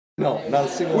No, not a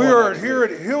single We one. are here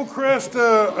at Hillcrest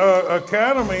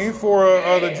Academy for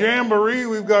the Jamboree.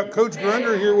 We've got Coach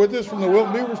Grunder here with us from the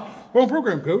Wilton Beavers. Well,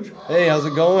 program, Coach. Hey, how's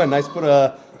it going? Nice to put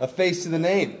a face to the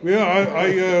name. Yeah,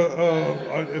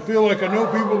 I feel like I know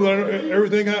people that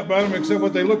everything about them except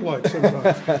what they look like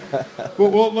sometimes.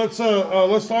 well, let's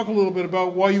talk a little bit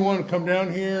about why you want to come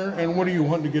down here and what are you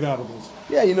wanting to get out of this.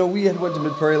 Yeah, we had went to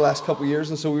Mid-Prairie last couple years,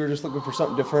 and so we were just looking for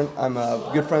something different. I'm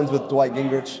good friends with Dwight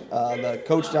Gingrich, the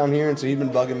coach down here, and so he'd been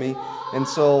bugging me. And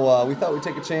so we thought we'd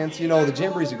take a chance. The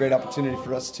Jamboree is a great opportunity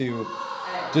for us to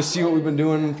just see what we've been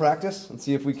doing in practice and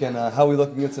see if we can, how we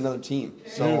look against another team.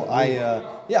 So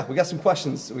we got some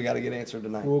questions we got to get answered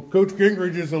tonight. Well, Coach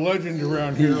Gingrich is a legend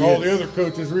around here. All the other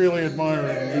coaches really admire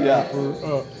him.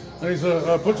 And he's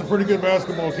put some pretty good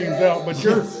basketball teams out,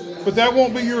 but that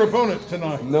won't be your opponent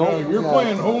tonight. No, you're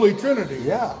playing Holy Trinity.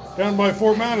 Down by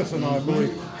Fort Madison, I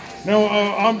believe. Now,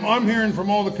 I'm hearing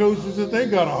from all the coaches that they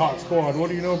got a hot squad.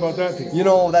 What do you know about that team?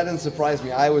 That didn't surprise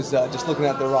me. I was just looking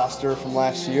at their roster from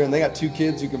last year, and they got two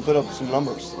kids who can put up some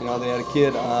numbers. They had a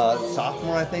kid,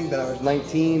 sophomore, I think, that averaged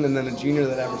 19, and then a junior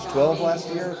that averaged 12 last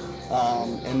year.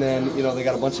 And then, they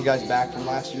got a bunch of guys back from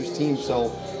last year's team.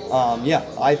 So,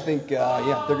 I think, they're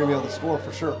going to be able to score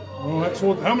for sure. Well,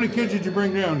 so how many kids did you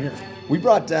bring down here? We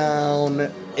brought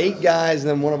down 8 guys, and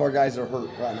then one of our guys are hurt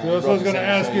right now. So that's what I was going to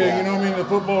ask you. The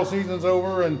football season's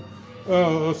over, and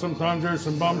sometimes there's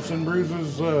some bumps and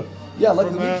bruises.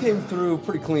 Luckily we came through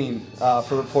pretty clean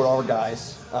for our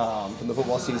guys from the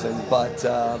football season. But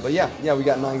we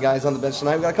got 9 guys on the bench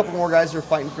tonight. We got a couple more guys who are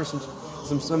fighting for some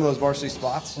of those varsity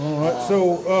spots. All right,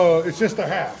 so it's just a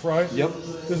half, right? Yep.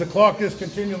 Does the clock just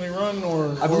continually run,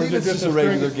 or I believe it's just a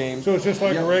regular game? So it's just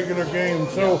like a regular game.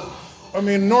 So,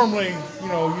 normally,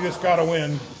 you just got to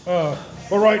win. But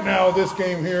right now, this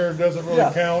game here doesn't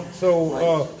really count.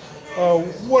 So,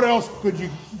 what else could you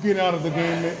get out of the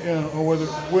game, or whether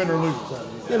win or lose?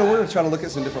 We're going to try to look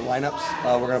at some different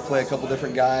lineups. We're going to play a couple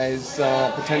different guys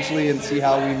potentially and see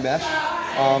how we mesh.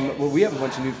 We have a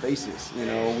bunch of new faces.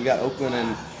 We got Oakland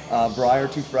and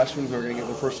Breyer, 2 freshmen who are going to get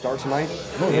their first start tonight.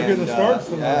 Oh, they're getting the starts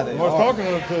tonight. Yeah, I was talking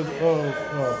to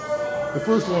the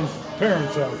first one's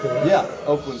parents out there. Yeah,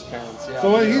 Oakland's parents. Yeah.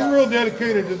 So he's real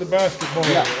dedicated to the basketball.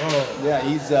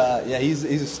 He's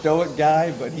a stoic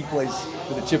guy, but he plays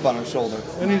with a chip on his shoulder.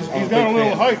 And he's got a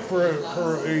little height for a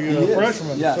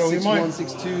freshman. Yeah, so 6'1", he might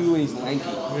 6'2", and he's lanky.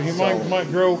 He might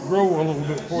grow a little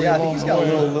bit for you. Yeah, I think he's got a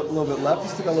little bit left.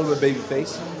 He's still got a little bit of baby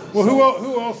face. Well, who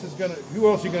else are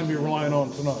you going to be relying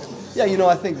on tonight? Yeah,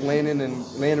 I think Landon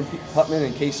Putman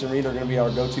and Case and Reed are going to be our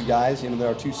go-to guys. There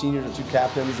are 2 seniors and 2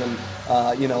 captains, and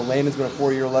Landon's been a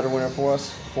 4-year letter winner for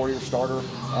us, 4-year starter.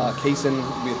 Kaysen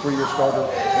will be a 3-year starter,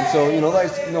 and so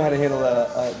guys know how to handle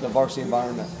the varsity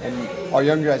environment. And our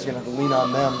younger guys are going to have to lean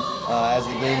on them as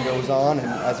the game goes on and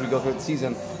as we go through the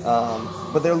season.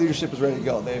 But their leadership is ready to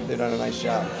go. They've done a nice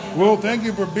job. Well, thank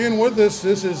you for being with us.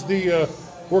 This is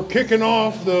we're kicking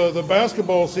off the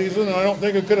basketball season, and I don't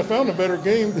think I could have found a better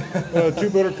game. 2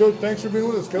 better coach. Thanks for being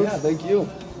with us, Coach. Yeah, thank you.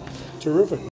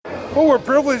 Terrific. Well, we're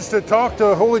privileged to talk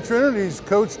to Holy Trinity's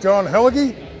Coach John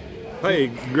Hellige. Hey,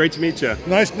 great to meet you.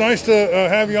 Nice to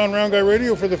have you on Round Guy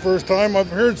Radio for the first time. I've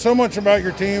heard so much about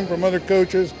your team from other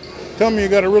coaches. Tell me you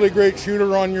got a really great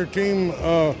shooter on your team.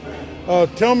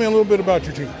 Tell me a little bit about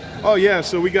your team. Oh, yeah,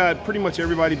 so we got pretty much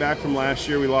everybody back from last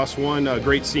year. We lost one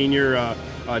great senior,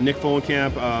 Nick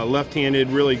Folenkamp, left-handed,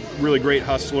 really great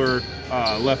hustler,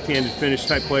 left-handed finish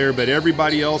type player, but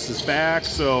everybody else is back,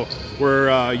 so we're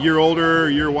a year older,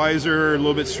 a year wiser, a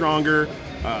little bit stronger.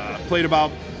 Played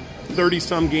about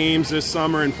 30-some games this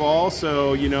summer and fall,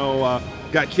 so,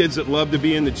 got kids that love to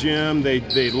be in the gym.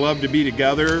 They love to be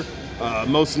together.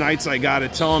 Most nights I got to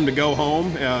tell them to go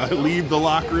home, leave the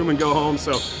locker room and go home.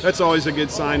 So that's always a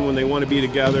good sign when they want to be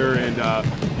together. And,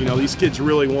 these kids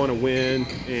really want to win,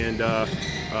 and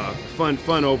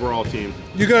fun overall team.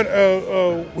 You got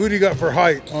who do you got for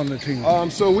height on the team?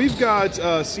 So we've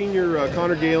got senior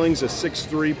Connor Galing's a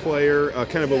 6'3" player,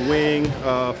 kind of a wing,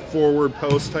 forward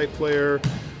post type player.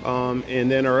 And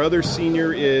then our other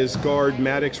senior is guard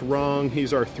Maddox Rung.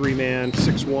 He's our 3-man,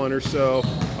 6'1" or so.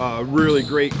 Really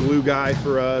great glue guy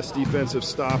for us, defensive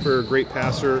stopper, great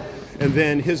passer. And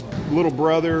then his little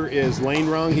brother is Lane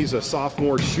Rung. He's a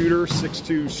sophomore shooter,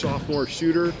 6'2" sophomore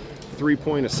shooter,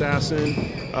 3-point assassin.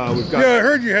 I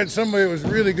heard you had somebody that was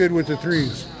really good with the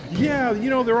threes. Yeah,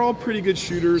 they're all pretty good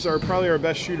shooters. Probably our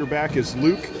best shooter back is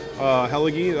Luke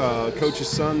Hellige, coach's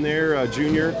son there,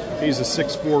 junior. He's a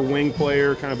 6'4" wing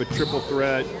player, kind of a triple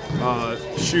threat,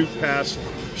 shoot,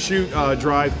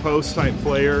 drive, post type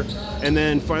player. And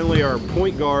then finally our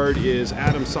point guard is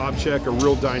Adam Sobchak, a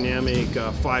real dynamic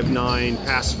 5'9",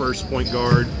 pass first point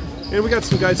guard. And we got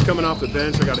some guys coming off the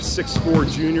bench. I got a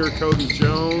 6'4" junior, Kobe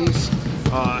Jones,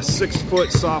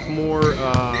 6-foot sophomore,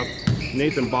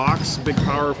 Nathan Box, big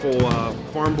powerful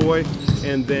farm boy,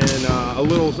 and then a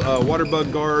little water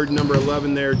bug guard, number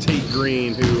 11 there, Tate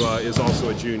Green, who is also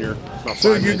a junior.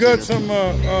 So you got some,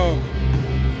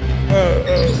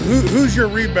 who's your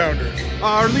rebounder?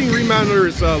 Our leading rebounder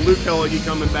is Luke Helligy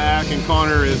coming back, and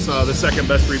Connor is the second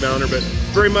best rebounder, but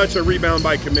very much a rebound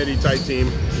by committee type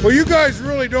team. Well, you guys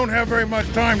really don't have very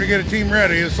much time to get a team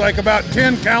ready. It's like about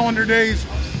 10 calendar days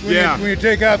when you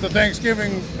take out the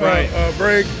Thanksgiving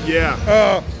break.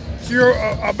 Yeah. So you're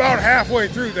about halfway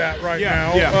through that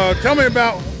now. Yeah. Tell me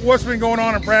about what's been going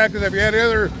on in practice. Have you had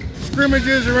other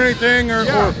scrimmages or anything? Or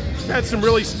had some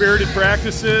really spirited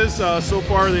practices. So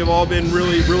far, they've all been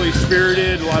really, really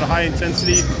spirited, a lot of high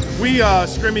intensity. We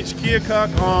scrimmaged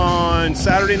Keokuk on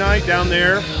Saturday night down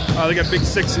there. They got big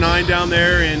 6'9" down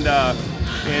there, and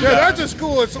that's a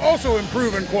school that's also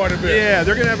improving quite a bit. Yeah,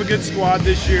 they're going to have a good squad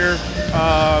this year.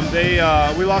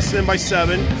 We lost them by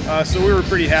 7, so we were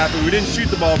pretty happy. We didn't shoot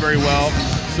the ball very well,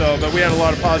 but we had a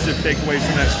lot of positive takeaways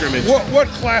from that scrimmage. What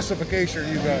classification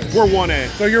are you guys? We're 1A.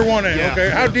 So you're 1A, yeah, okay.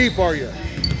 How deep are you?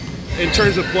 In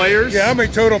terms of players? Yeah, how many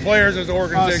total players does the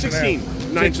organization 16.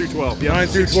 have? 9 through 12. Yep. 9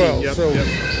 through 12. Yep.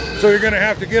 So you're going to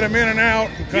have to get them in and out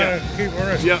and kind of keep them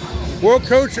rested. Yep. Well,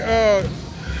 Coach,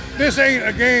 this ain't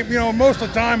a game. You know, most of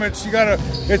the time it's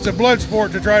a blood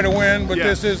sport to try to win, but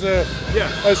this is a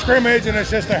scrimmage and it's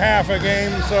just a half a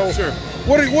game. So sure.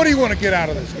 What do you want to get out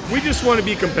of this? We just want to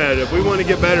be competitive. We want to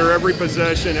get better every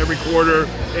possession, every quarter,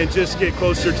 and just get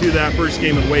closer to that first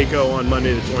game in Waco on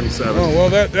Monday the 27th. Oh, well,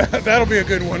 that'll be a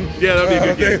good one. Yeah, that'll be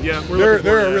a good game. Yeah,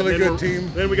 they're a really good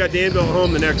team. Then we got Danville at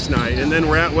home the next night, and then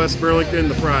we're at West Burlington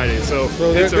the Friday. So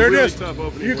it's a really tough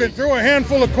opening You can week. throw a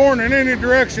handful of corn in any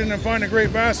direction and find a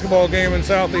great basketball game in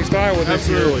Southeast Iowa this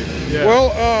year. Absolutely. Yeah.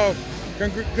 Well,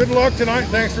 good luck tonight.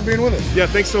 Thanks for being with us. Yeah,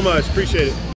 thanks so much. Appreciate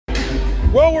it.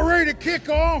 Well, we're ready to kick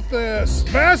off the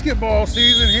basketball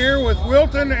season here with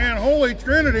Wilton and Holy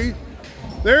Trinity.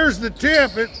 There's the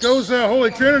tip. It goes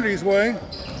Holy Trinity's way.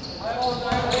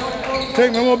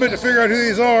 Take me a little bit to figure out who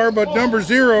these are, but number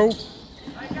 0,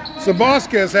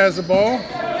 Sabasquez has the ball.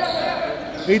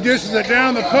 He dishes it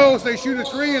down the post. They shoot a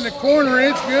 3 in the corner,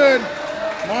 and it's good.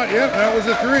 Yep, that was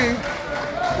a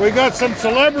 3. We got some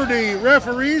celebrity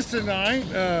referees tonight.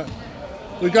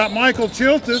 We got Michael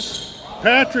Chiltis,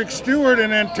 Patrick Stewart,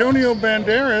 and Antonio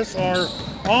Banderas are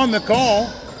on the call.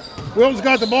 Wilton's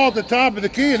got the ball at the top of the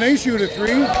key, and they shoot a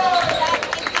 3.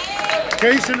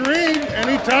 Kason Reed, and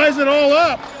he ties it all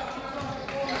up.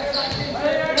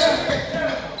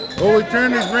 Holy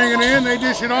Trinity's bringing in. They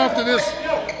dish it off to this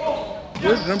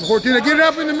number 14. They get it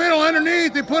up in the middle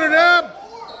underneath. They put it up.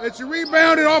 It's a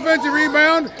rebound, an offensive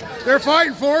rebound. They're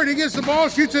fighting for it. He gets the ball,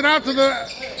 shoots it out to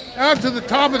the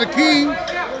top of the key.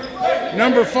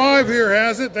 Number 5 here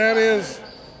has it. That is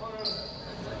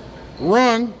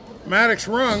Maddox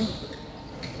Rung.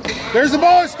 There's the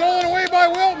ball. It's stolen away by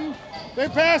Wilton. They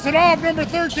pass it off. Number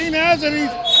 13 has it.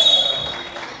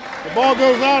 The ball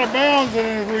goes out of bounds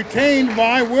and is retained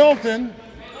by Wilton.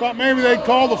 Thought maybe they'd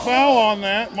call the foul on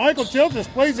that. Michael Chiltis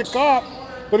plays a cop,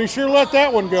 but he sure let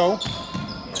that one go.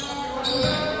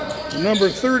 Number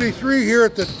 33 here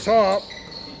at the top.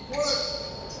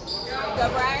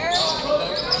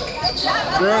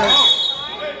 Right.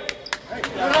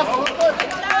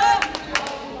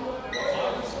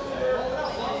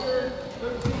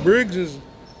 Briggs is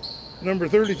number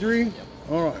 33.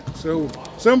 All right. So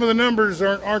some of the numbers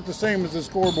aren't the same as the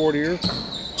scoreboard here.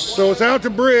 So it's out to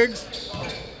Briggs.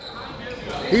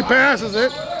 He passes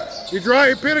it. He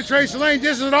penetrates the lane,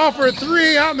 dishes it off for a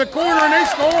 3 out in the corner, and they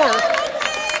score.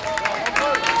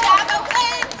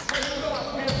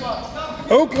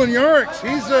 Oakland Yarks,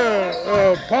 he's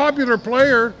a popular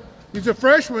player. He's a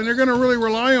freshman. They're going to really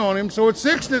rely on him. So it's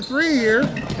 6-3 here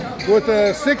with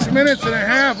 6 minutes and a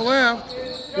half left.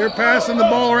 They're passing the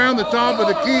ball around the top of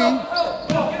the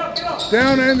key,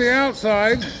 down and the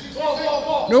outside.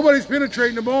 Nobody's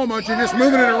penetrating the ball much. They're just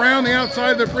moving it around the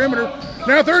outside of the perimeter.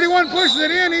 Now 31 pushes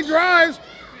it in. He drives.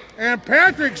 And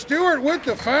Patrick Stewart with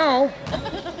the foul.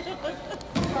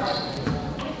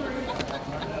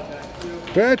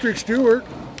 Patrick Stewart,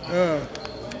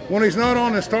 when he's not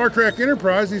on the Star Trek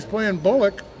Enterprise, he's playing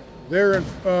Bullock there in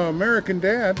American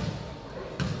Dad.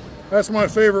 That's my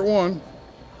favorite one.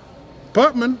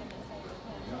 Putman,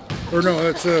 or no,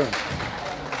 that's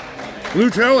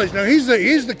Luke Hellish. Now he's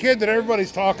the kid that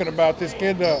everybody's talking about. This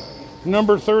kid,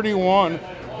 number 31,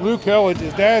 Luke Hellish.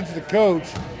 His dad's the coach,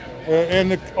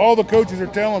 and all the coaches are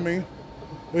telling me.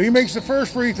 He makes the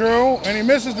first free throw, and he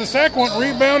misses the second one,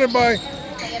 rebounded by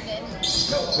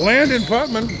Landon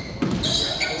Putman.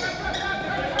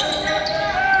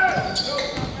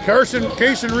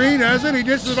 Cason Reed has it. He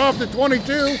dishes it off to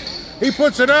 22. He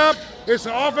puts it up. It's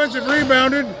offensive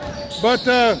rebounded, but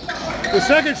the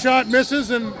second shot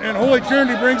misses, and Holy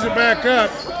Trinity brings it back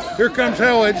up. Here comes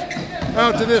Hellage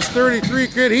out to this 33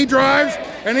 kid. He drives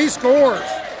and he scores.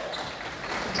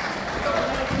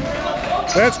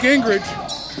 That's Gingrich.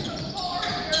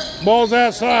 Ball's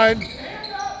outside.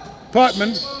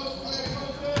 Putman.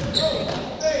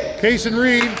 Cason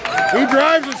Reed. He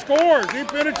drives and scores. He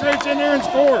penetrates in there and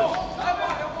scores.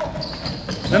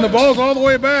 And the ball's all the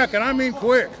way back, and I mean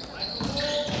quick.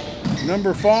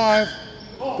 Number 5,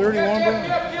 31.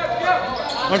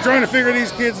 I'm trying to figure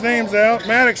these kids' names out.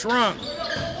 Maddox Runk.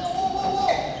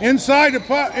 Inside to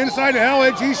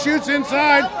Hellage. He shoots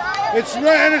inside. It's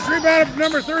rebounded.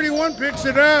 Number 31 picks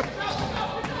it up.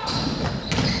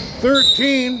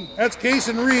 13. That's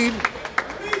Cason Reed.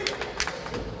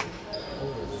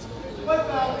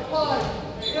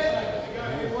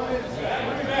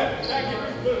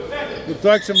 Looks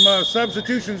like some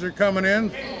substitutions are coming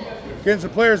in. Getting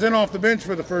some players in off the bench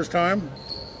for the first time.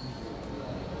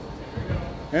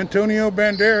 Antonio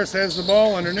Banderas has the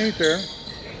ball underneath there.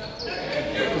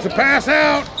 It's a pass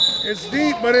out. It's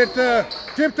deep, but it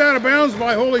tipped out of bounds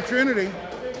by Holy Trinity.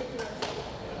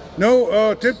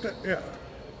 No, yeah.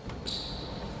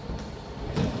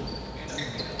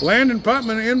 Landon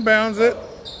Putman inbounds it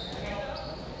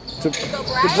to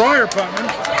Briar Putman.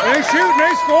 They shoot and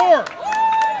they score.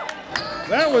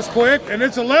 That was quick, and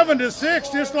it's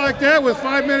 11-6, just like that, with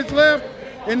 5 minutes left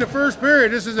in the first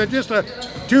period. This is just a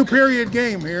 2-period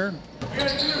game here.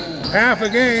 Half a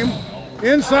game.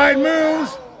 Inside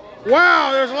moves.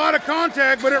 Wow, there's a lot of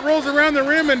contact, but it rolls around the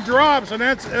rim and drops, and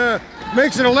that's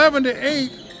makes it 11-8.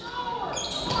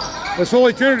 As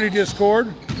Holy Trinity just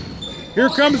scored. Here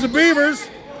comes the Beavers.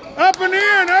 Up and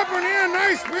in, up and in.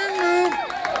 Nice spin move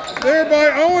there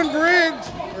by Owen Briggs.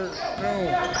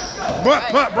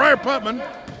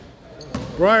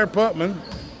 Briar Putman.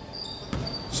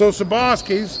 So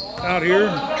Saboski's out here.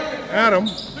 Adam.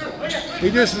 He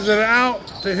dishes it out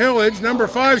to Hillage. Number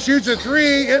 5 shoots a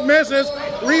 3. It misses.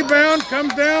 Rebound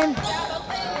comes down.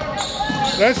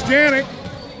 That's Janik.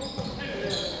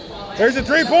 There's a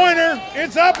 3-pointer.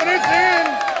 It's up and it's in.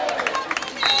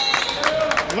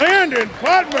 Landon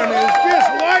Putman is just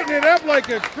lighting it up like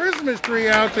a Christmas tree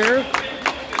out there.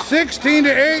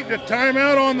 16-8, the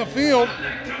timeout on the field.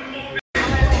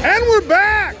 And we're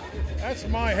back. That's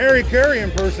my Harry Carey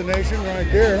impersonation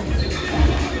right there.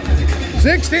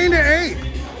 16-8.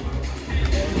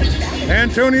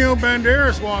 Antonio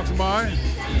Banderas walks by.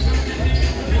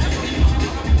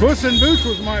 Puss in Boots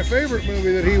was my favorite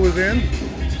movie that he was in.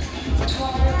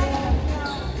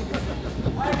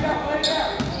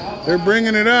 They're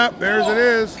bringing it up. There's it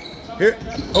is. Here,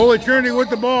 Holy Trinity with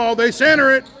the ball. They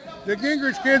center it. The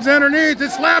Gingrich kid's underneath.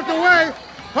 It's slapped away.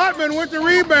 Putman with the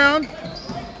rebound.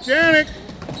 Janik.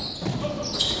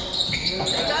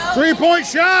 3-point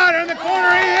shot in the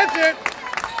corner. He hits it.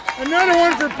 Another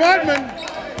one for Putman.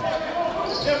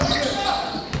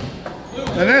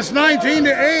 And that's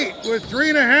 19-8 with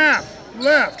 3.5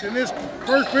 left in this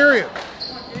first period.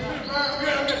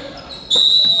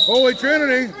 Holy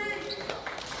Trinity.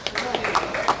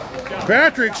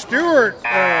 Patrick Stewart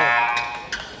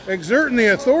exerting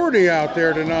the authority out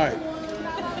there tonight.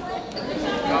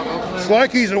 It's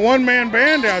like he's a one-man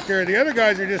band out there. The other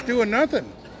guys are just doing nothing.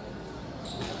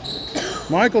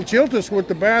 Michael Chiltis with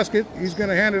the basket. He's going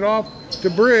to hand it off to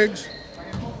Briggs.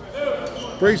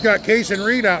 Briggs got Cason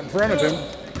Reed out in front of him.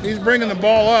 He's bringing the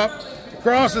ball up.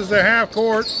 Crosses the half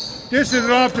court. Dishes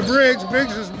it off to Briggs.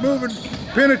 Briggs is moving,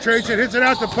 penetrates it, hits it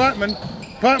out to Putman.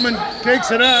 Putman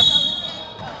takes it up.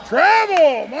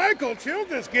 Travel! Michael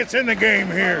Chiltis gets in the game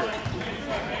here.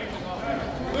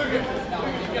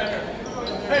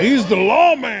 He's the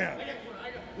lawman.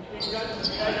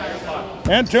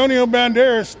 Antonio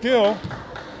Banderas still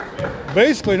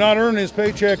basically not earning his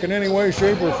paycheck in any way,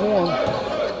 shape, or form.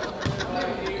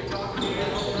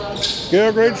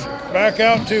 Gilgridge back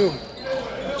out to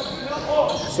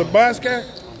Sabaska.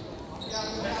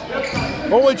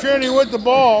 Holy Trinity with the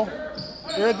ball.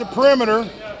 They're at the perimeter.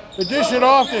 They dish it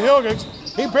off to Hilgix.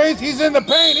 He's in the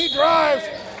paint. He drives.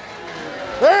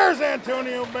 There's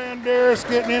Antonio Banderas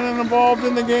getting in and involved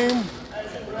in the game.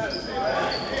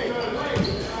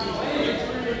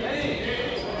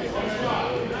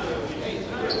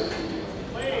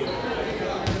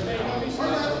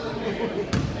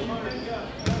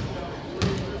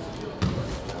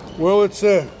 Well, it's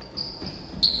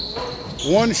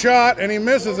one shot, and he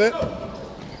misses it.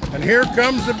 And here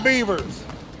comes the Beavers.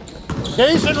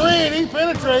 Cason Reed, he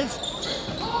penetrates.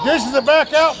 Dishes it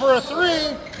back out for a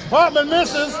 3. Putman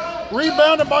misses.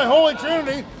 Rebounded by Holy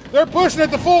Trinity. They're pushing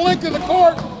it the full length of the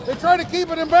court. They try to keep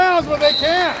it in bounds, but they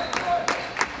can't.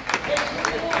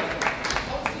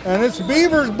 And it's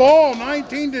Beavers ball,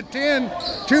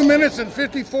 19-10. 2 minutes and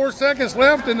 54 seconds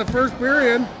left in the first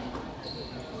period.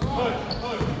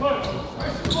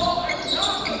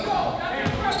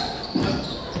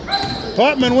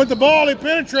 Putman with the ball, he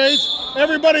penetrates.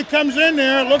 Everybody comes in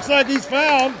there. It looks like he's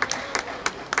fouled.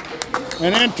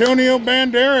 And Antonio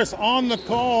Banderas on the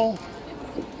call.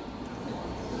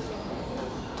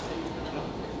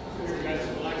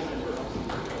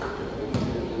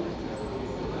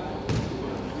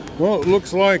 Well, it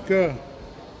looks like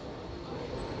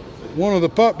one of the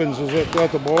Putmans has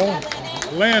got the ball.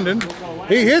 Landon.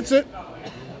 He hits it.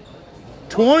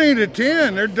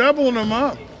 20-10. They're doubling them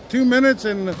up. 2 minutes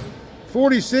and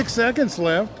 46 seconds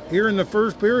left here in the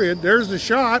first period. There's the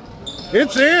shot.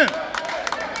 It's in.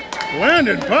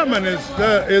 Landon Putman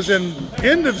is in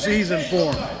end of season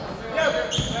form.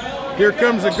 Here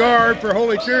comes the guard for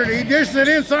Holy Trinity. He dishes it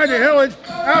inside to Hillage.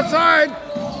 Outside.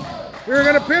 They're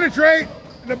going to penetrate.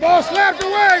 The ball slapped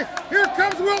away. Here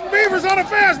comes Wilton Beavers on a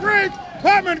fast break.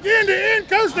 Putman end to end,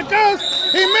 coast to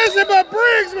coast. He missed it, but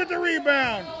Briggs with the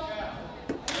rebound.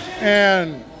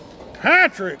 And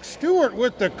Patrick Stewart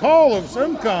with the call of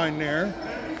some kind there.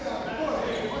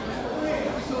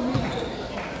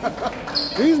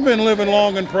 He's been living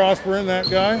long and prospering, that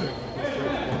guy.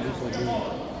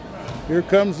 Here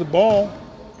comes the ball.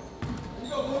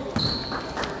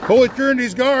 Holy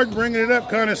Trinity's guard bringing it up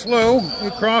kind of slow.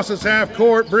 He crosses half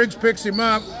court. Briggs picks him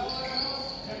up.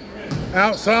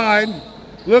 Outside.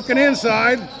 Looking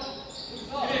inside.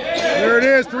 There it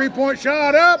is. Three-point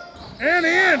shot up and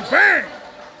in. Bang!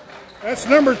 That's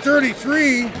number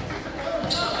 33,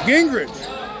 Gingrich.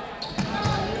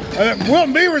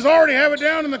 Wilton Beavers already have it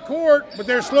down in the court, but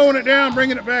they're slowing it down,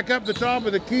 bringing it back up the top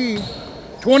of the key.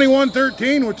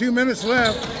 21-13 with 2 minutes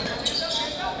left.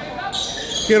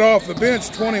 Kid off the bench,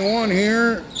 21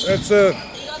 here. That's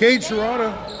Cade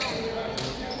Serrata.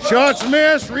 Shots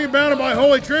missed, rebounded by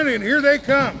Holy Trinity, and here they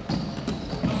come.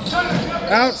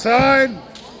 Outside,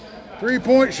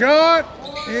 three-point shot,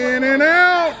 in and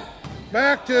out.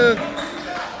 Back to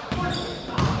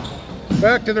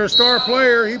their star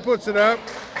player. He puts it up.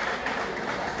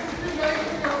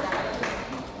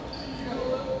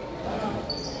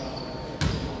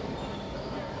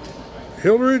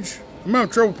 Hildridge. I'm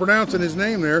having trouble pronouncing his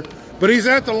name there, but he's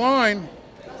at the line.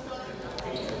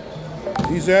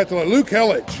 He's at the line. Luke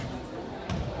Hillage.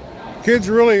 Kid's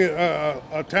really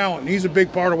a talent. He's a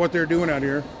big part of what they're doing out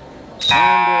here.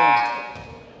 And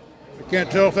I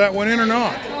can't tell if that went in or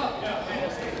not.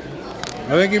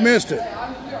 I think he missed it.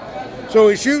 So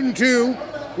he's shooting two.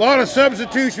 A lot of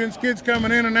substitutions. Kids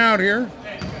coming in and out here.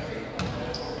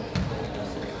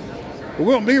 The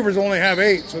Wilton Beavers only have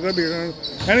 8, so they'll be.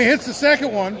 And he hits the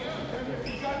second one.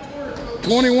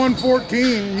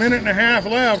 21-14, minute and a half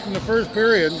left in the first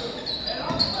period.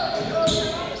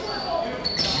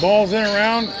 Ball's in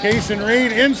around. Case and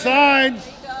Reed inside.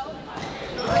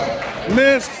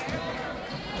 Missed.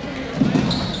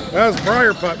 That was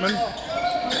Briar Putman.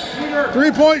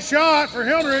 Three-point shot for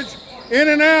Hildridge. In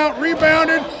and out,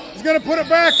 rebounded. He's going to put it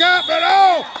back up, but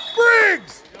oh,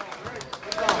 Briggs!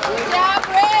 Good job,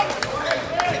 Briggs.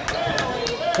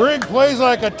 Briggs plays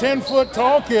like a 10-foot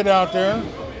tall kid out there.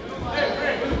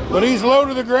 But he's low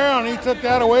to the ground. He took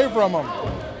that away from him.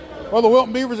 Well, the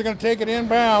Wilton Beavers are going to take it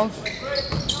inbounds.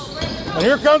 And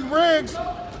here comes Briggs.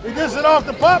 He gets it off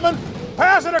to Putman.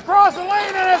 Pass it across the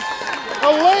lane, and it's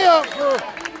a layup for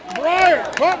Briar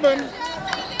Putman.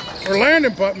 Or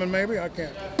Landon Putman, maybe. I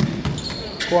can't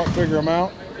quite figure him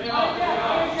out.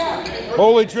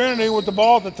 Holy Trinity with the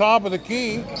ball at the top of the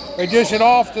key. They dish it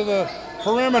off to the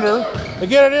perimeter. They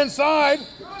get it inside.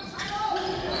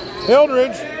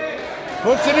 Hildridge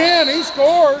puts it in. He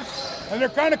scores. And they're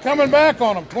kind of coming back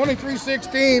on him.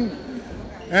 23-16.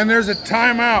 And there's a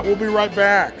timeout. We'll be right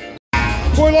back.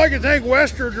 We'd like to thank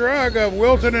Wester Drug of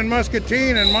Wilton and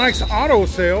Muscatine and Mike's Auto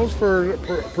Sales for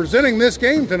presenting this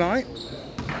game tonight.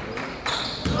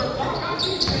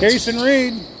 Case and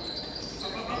Reed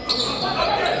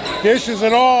dishes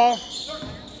it off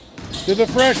to the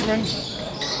freshman.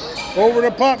 Over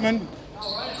to Putman.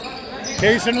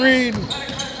 Case and Reed.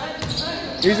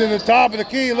 He's at the top of the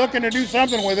key looking to do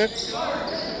something with it.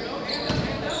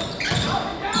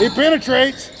 He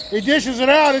penetrates. He dishes it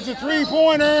out. It's a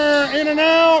three-pointer. In and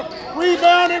out.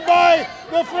 Rebounded by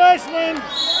the freshman.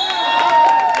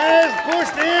 And it's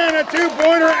pushed in. A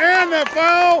two-pointer and the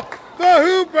foul. The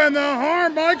hoop and the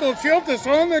harm. Michael Chiltis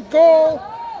on the goal.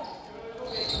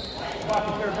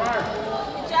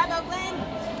 Good job, Oakland.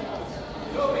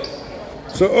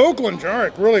 So Oakland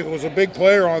Jarek really was a big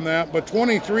player on that, but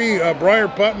 23, Briar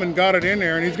Putman got it in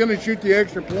there, and he's going to shoot the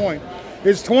extra point.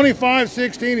 It's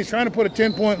 25-16. He's trying to put a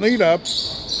 10-point lead up,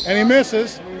 and he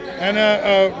misses. And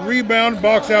a rebound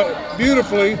box out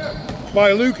beautifully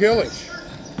by Luke Hillich.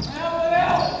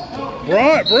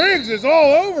 Briggs is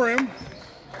all over him.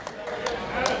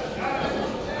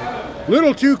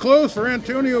 Little too close for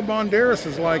Antonio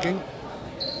Banderas' liking.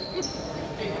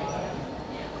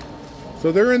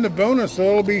 So they're in the bonus, so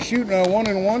it'll be shooting a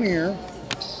 1-and-1 here.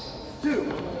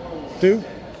 Two?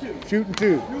 Shooting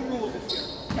 2.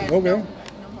 Okay. No more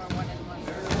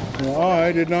 1-and-1. Well,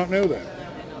 I did not know that.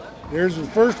 There's the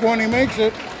first one, he makes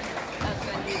it.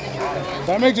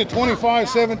 That makes it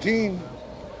 25-17.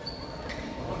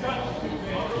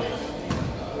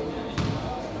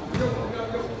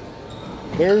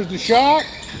 There's the shot.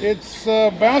 It's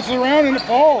bounces around and it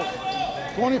falls.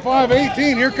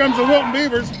 25-18. Here comes the Wilton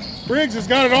Beavers. Briggs has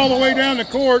got it all the way down the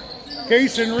court.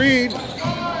 Case and Reed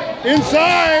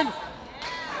inside.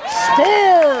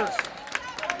 Scores!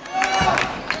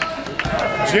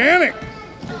 Janik.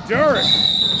 Jarek.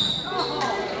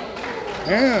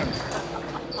 And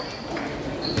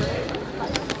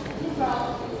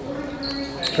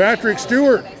Patrick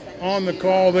Stewart on the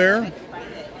call there.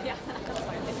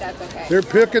 That's okay. They're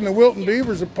picking the Wilton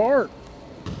Beavers apart.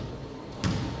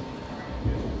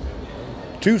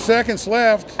 2 seconds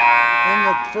left in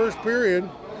the first period.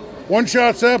 One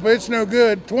shot's up, it's no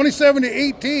good.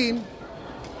 27-18.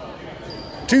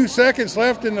 2 seconds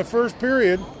left in the first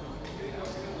period.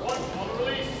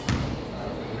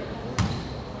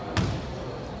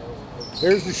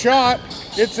 There's the shot.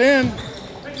 It's in.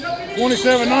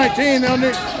 27-19.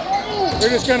 They're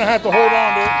just going to have to hold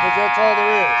on to it because that's all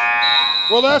there is.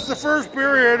 Well, that's the first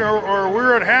period, or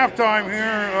we're at halftime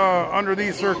here under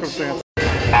these circumstances.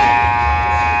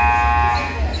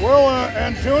 Well,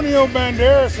 Antonio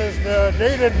Banderas has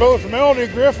dated both Melody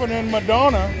Griffin and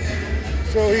Madonna,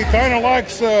 so he kind of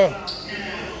likes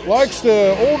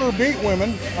the older beat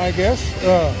women, I guess.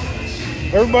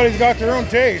 Everybody's got their own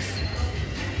taste.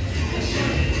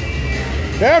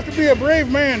 You have to be a brave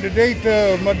man to date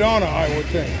Madonna, I would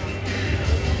think.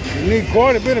 You need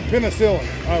quite a bit of penicillin,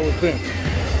 I would think.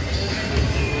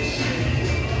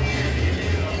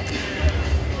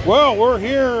 Well, we're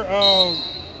here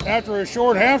after a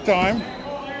short halftime.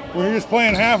 We're just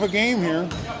playing half a game here.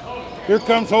 Here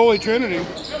comes Holy Trinity.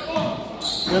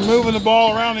 They're moving the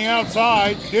ball around the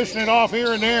outside, dishing it off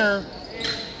here and there.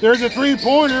 There's a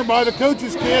three-pointer by the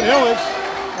coach's kid, Hillich,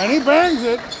 and he bangs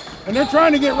it. And they're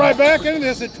trying to get right back into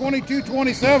this at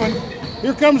 22-27.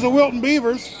 Here comes the Wilton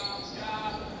Beavers.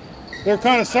 They're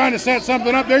kind of trying to set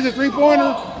something up. There's a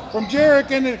three-pointer from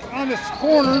Jarek on this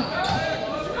corner.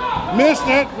 Missed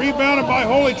it. Rebounded by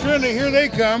Holy Trinity. Here they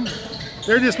come.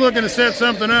 They're just looking to set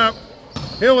something up.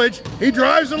 Hillich, he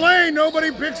drives the lane.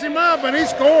 Nobody picks him up, and he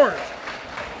scores.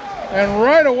 And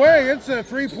right away, it's a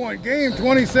three-point game,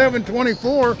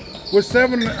 27-24, with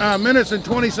 7 minutes and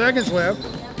 20 seconds left.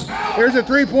 There's a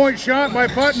three-point shot by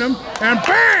Putnam, and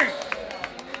bang!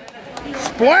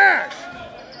 Splash!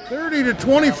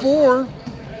 30-24.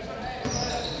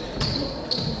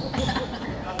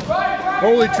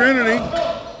 Holy Trinity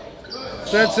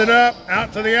sets it up,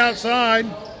 out to the outside.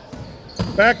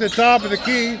 Back to the top of the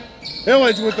key.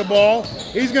 Hillich with the ball.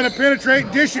 He's going to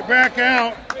penetrate, dish it back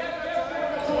out.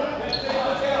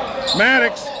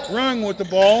 Maddox Rung with the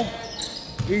ball.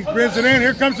 He brings it in.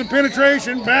 Here comes some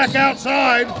penetration. Back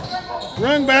outside.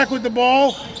 Rung back with the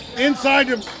ball. Inside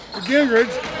to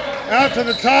Gingrich. Out to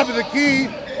the top of the key.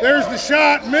 There's the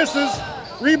shot. Misses.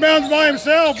 Rebounds by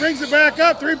himself. Brings it back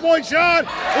up. Three-point shot.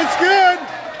 It's good.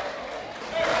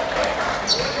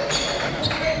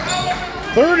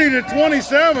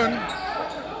 30-27.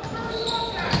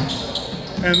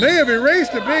 And they have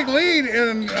erased a big lead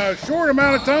in a short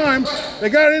amount of time. They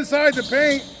got it inside the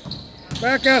paint.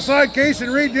 Back outside, Case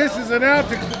and Reed dishes it out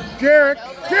to Jarek.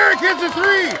 Jarek hits a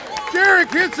three.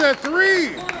 Jarek hits a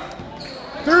three.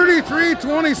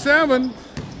 33-27.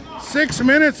 6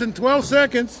 minutes and 12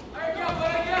 seconds.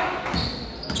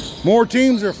 More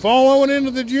teams are following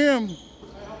into the gym.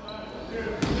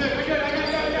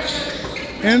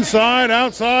 Inside,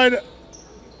 outside.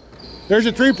 There's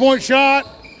a three-point shot.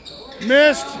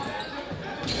 Missed.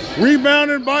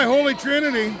 Rebounded by Holy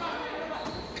Trinity.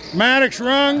 Maddox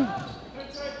Rung.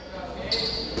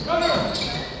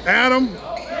 Adam.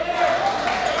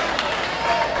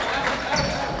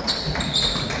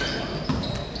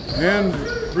 And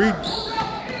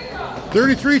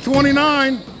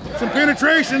 33-29. Some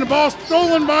penetration. The ball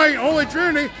stolen by Holy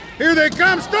Trinity. Here they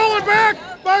come. Stolen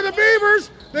back by the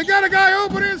Beavers. They got a guy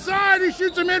open inside. He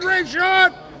shoots a mid-range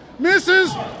shot.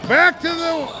 misses. Back to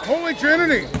the Holy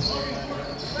Trinity.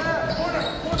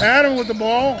 Adam with the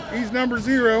ball. He's number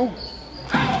 0.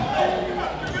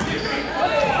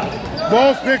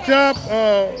 Ball's picked up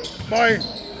by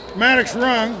Maddox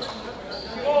Rung.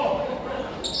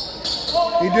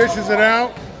 He dishes it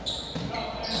out.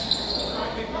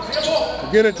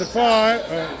 Get it to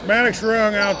 5. Maddox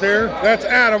Rung out there. That's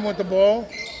Adam with the ball.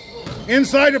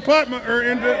 Inside to Putman, or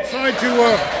inside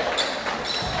to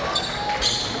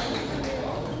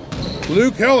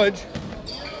Luke Hillage.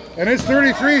 And it's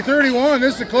 33-31.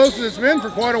 This is the closest it's been for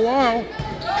quite a while.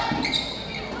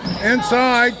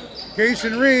 Inside,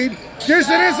 Cason Reed. Dishes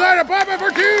it inside to Putman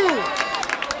for 2.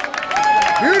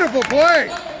 Beautiful play.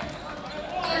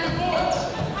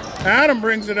 Adam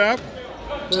brings it up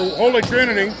for Holy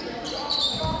Trinity.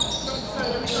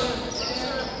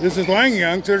 This is Lang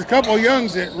Young. So there's a couple of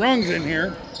rungs in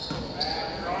here.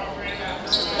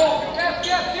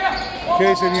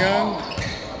 Cason Young.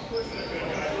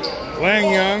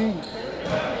 Lang Young.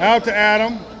 Out to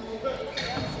Adam.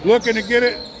 Looking to get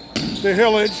it to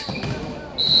Hillage.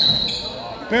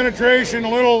 Penetration, a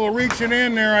little reaching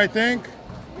in there, I think.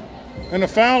 And a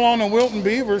foul on the Wilton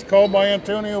Beavers called by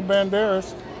Antonio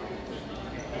Banderas.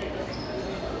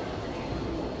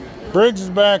 Briggs is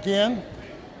back in.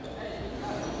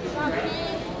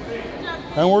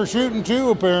 And we're shooting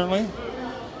 2 apparently.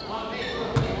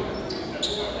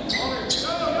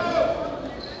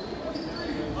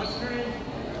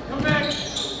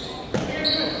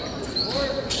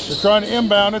 They're trying to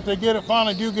inbound it. They get it,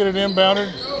 finally do get it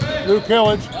inbounded. Luke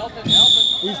Hillage.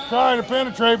 He's trying to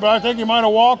penetrate, but I think he might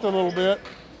have walked a little bit.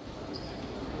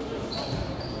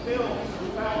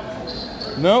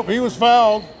 Nope, he was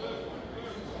fouled.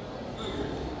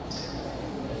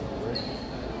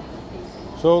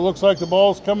 So it looks like the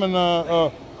ball's coming.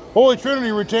 Holy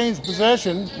Trinity retains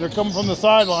possession. They're coming from the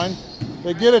sideline.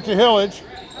 They get it to Hillage.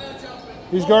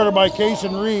 He's guarded by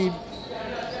Cason Reed.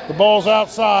 The ball's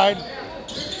outside.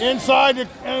 Inside,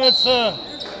 and it's a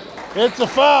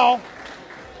foul.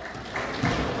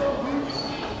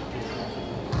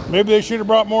 Maybe they should have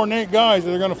brought more than 8 guys if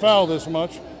they're going to foul this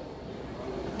much.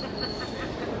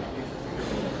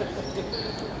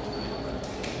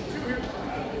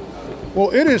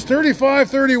 Well, it is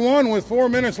 35-31 with 4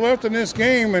 minutes left in this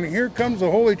game, and here comes the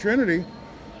Holy Trinity.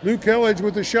 Luke Hillage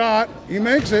with the shot. He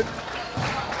makes it.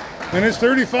 And it's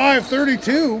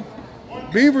 35-32.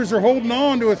 Beavers are holding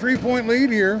on to a 3-point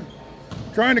lead here,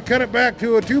 trying to cut it back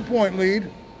to a 2-point lead.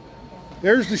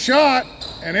 There's the shot,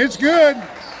 and it's good.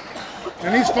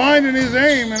 And he's finding his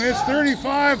aim, and it's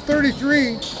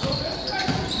 35-33.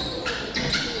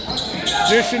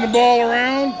 Dishing the ball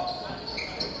around.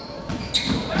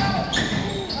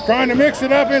 Trying to mix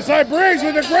it up inside. Briggs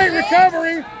with a great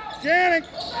recovery. Janik.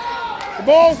 The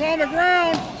ball's on the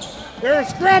ground. They're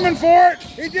scrumming for it.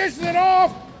 He dishes it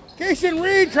off. Cason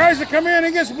Reed tries to come in.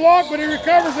 He gets blocked, but he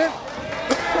recovers it.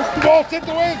 The ball tipped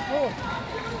away.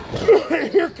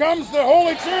 Here comes the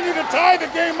Holy Trinity to tie the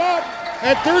game up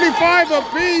at 35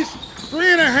 apiece.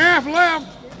 3.5 left.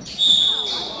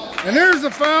 And there's the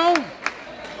foul.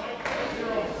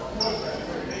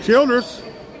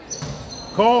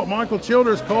 Michael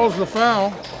Childress calls the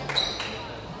foul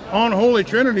on Holy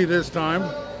Trinity this time.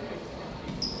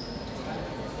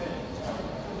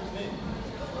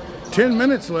 10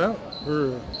 minutes left,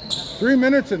 or 3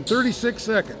 minutes and 36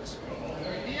 seconds.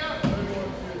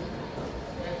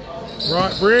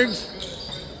 Right, Briggs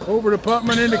over to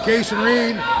Putman into Cason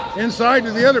Reed, inside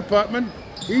to the other Putman.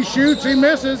 He shoots, he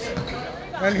misses,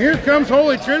 and here comes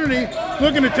Holy Trinity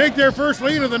looking to take their first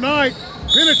lead of the night.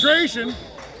 Penetration.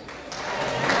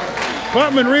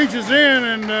 Putman reaches in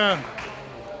and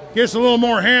gets a little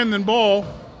more hand than ball.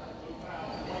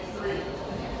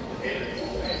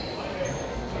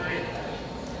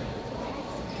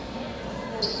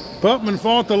 Putman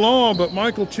fought the law, but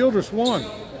Michael Childress won.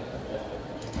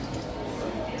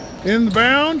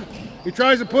 Inbound, he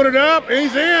tries to put it up,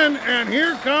 he's in, and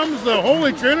here comes the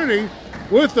Holy Trinity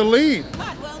with the lead.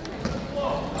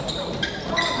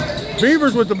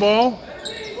 Beavers with the ball.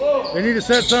 They need to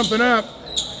set something up.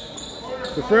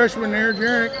 The freshman there,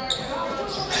 Janik.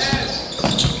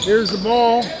 Here's the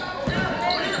ball.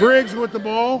 Briggs with the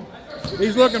ball.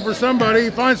 He's looking for somebody. He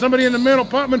finds somebody in the middle.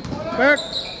 Putman back.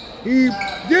 He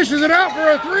dishes it out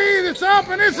for a 3 that's up,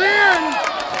 and it's in.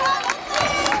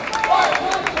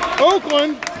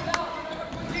 Oakland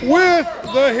with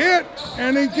the hit,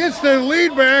 and he gets the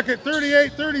lead back at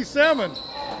 38-37.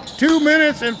 2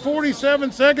 minutes and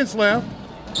 47 seconds left.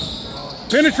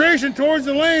 Penetration towards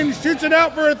the lane, shoots it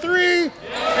out for a 3,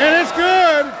 and it's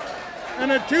good.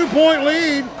 And a 2-point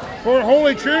lead for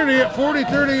Holy Trinity at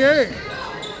 40-38.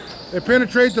 They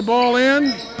penetrate the ball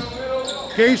in.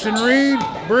 Case and Reed,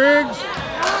 Briggs,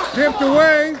 tipped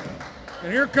away.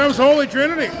 And here comes Holy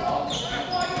Trinity.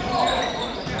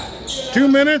 2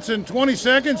 minutes and 20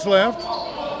 seconds left.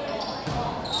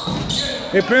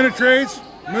 It penetrates,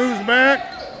 moves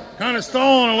back, kind of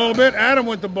stalling a little bit. Adam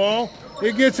with the ball.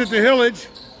 He gets it to Hillage.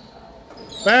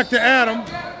 Back to Adam.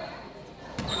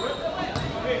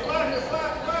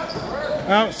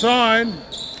 Outside.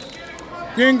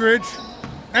 Gingrich.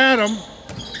 Adam.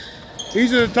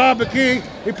 He's at the top of the key.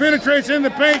 He penetrates in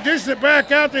the paint, dishes it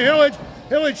back out to Hillage.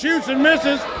 Hillage shoots and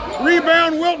misses.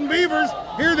 Rebound, Wilton Beavers.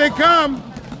 Here they come.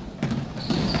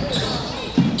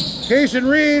 Case and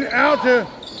Reed out to,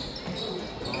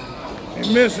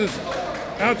 he misses,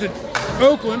 out to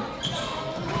Oakland.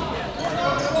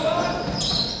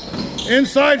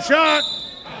 Inside shot,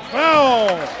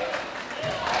 foul.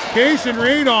 Case and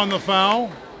Reed on the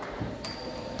foul.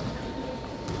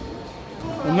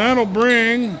 And that'll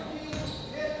bring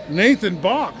Nathan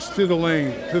Box to the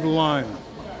line.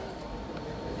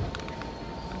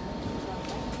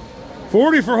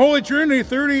 40 for Holy Trinity,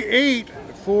 38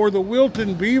 for the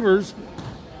Wilton Beavers.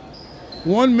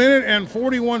 1 minute and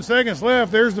 41 seconds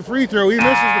left. There's the free throw. He misses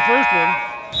the first one.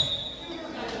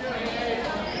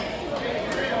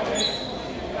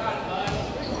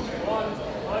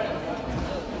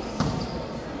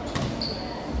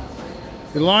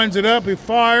 He lines it up, he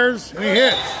fires, and he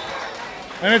hits.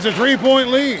 And it's a three-point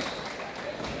lead.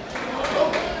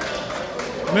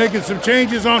 Making some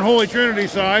changes on Holy Trinity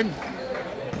side.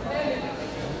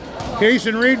 Case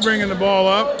and Reed bringing the ball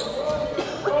up.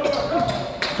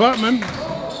 Putman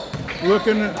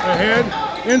looking ahead.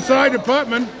 Inside to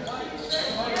Putman.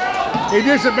 He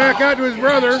dishes it back out to his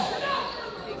brother.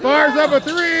 Fires up a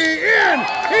three. In!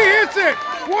 He hits it!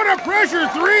 What a pressure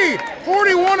three!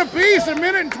 41 apiece, a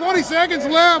minute and 20 seconds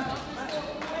left.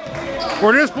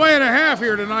 We're just playing a half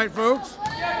here tonight, folks.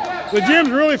 The gym's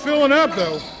really filling up,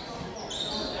 though.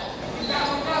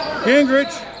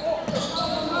 Gingrich.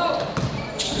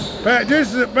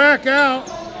 Dishes it back out.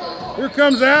 Here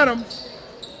comes Adam.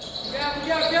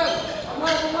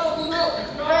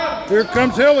 Here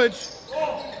comes Hillage.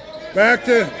 Back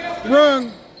to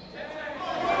Rung.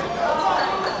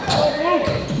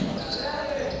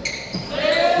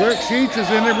 Rick Sheets is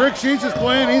in there. Rick Sheets is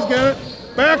playing. He's got it.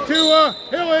 Back to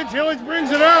Hillage. Hillage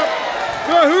brings it up.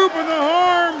 The hoop and the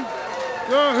harm.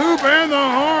 The hoop and the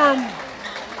harm.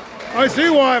 I see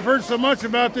why I've heard so much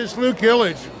about this Luke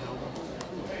Hillage.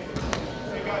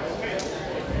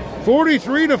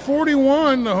 43 to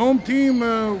 41, the home team,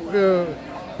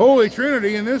 Holy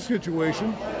Trinity in this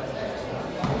situation.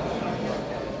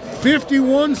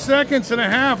 51 seconds and a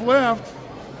half left.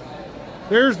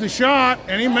 There's the shot,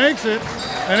 and he makes it.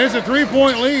 And it's a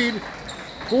three-point lead,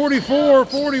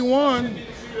 44-41.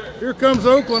 Here comes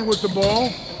Oakland with the ball.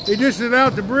 He dishes it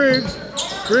out to Briggs.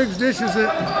 Briggs dishes it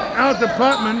out to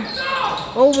Putman.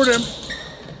 Over to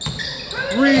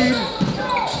Reed.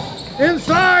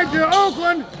 Inside to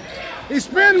Oakland. He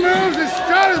spin moves, his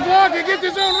shot is blocked, he gets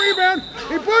his own rebound,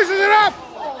 he pushes it up.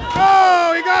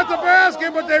 Oh, he got the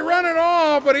basket, but they run it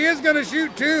off, but he is going to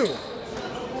shoot two.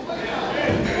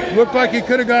 Looked like he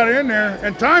could have got it in there,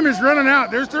 and time is running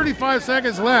out. There's 35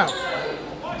 seconds left.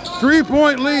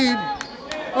 3-point lead.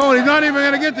 Oh, he's not even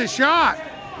going to get the shot.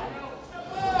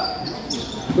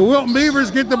 The Wilton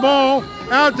Beavers get the ball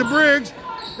out to Briggs,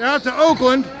 out to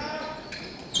Oakland.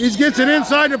 He gets it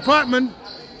inside to Putman.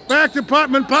 Back to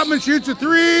Putman. Putman shoots a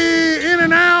three. In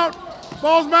and out.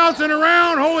 Ball's bouncing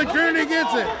around. Holy Trinity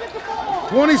gets it.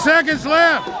 20 seconds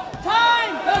left.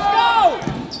 Time. Let's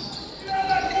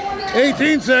go.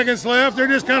 18 seconds left. They're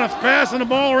just kind of passing the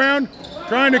ball around,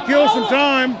 trying to kill some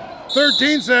time.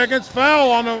 13 seconds.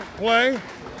 Foul on the play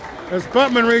as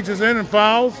Putman reaches in and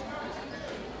fouls.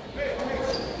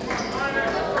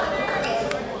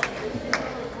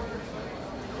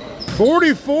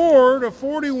 (44 to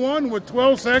 41 with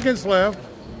 12 seconds left.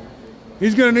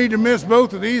 He's going to need to miss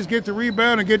both of these, get the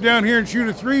rebound, and get down here and shoot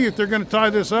a three if they're going to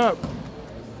tie this up.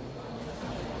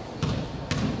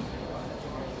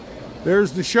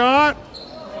 There's the shot.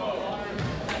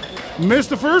 Missed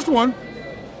the first one.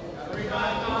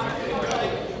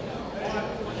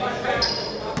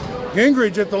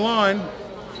 Gingrich at the line.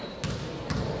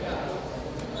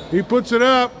 He puts it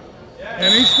up.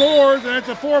 And he scores, and it's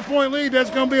a 4-point lead. That's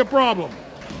going to be a problem.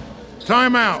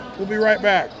 Timeout. We'll be right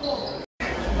back.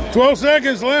 12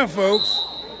 seconds left, folks.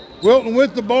 Wilton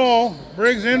with the ball.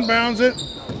 Briggs inbounds it.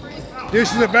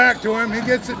 Dishes it back to him. He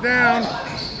gets it down.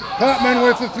 Putman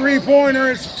with the three-pointer.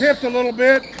 It's tipped a little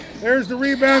bit. There's the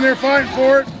rebound. They're fighting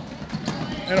for it.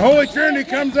 And Holy Trinity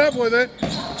comes up with it.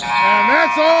 And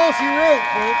that's all she wrote,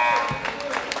 folks.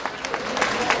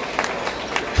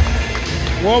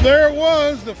 Well, there it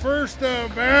was, the first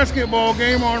basketball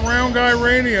game on Round Guy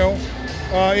Radio.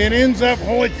 It ends up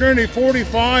Holy Trinity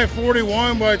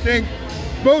 45-41, but I think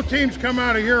both teams come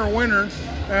out of here a winner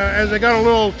as they got a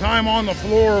little time on the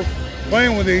floor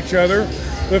playing with each other.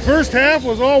 The first half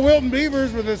was all Wilton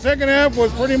Beavers, but the second half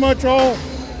was pretty much all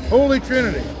Holy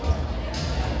Trinity.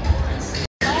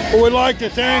 We'd like to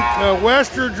thank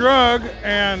Wester Drug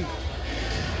and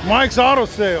Mike's Auto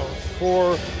Sales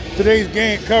for today's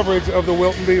game coverage of the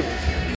Wilton Beavers.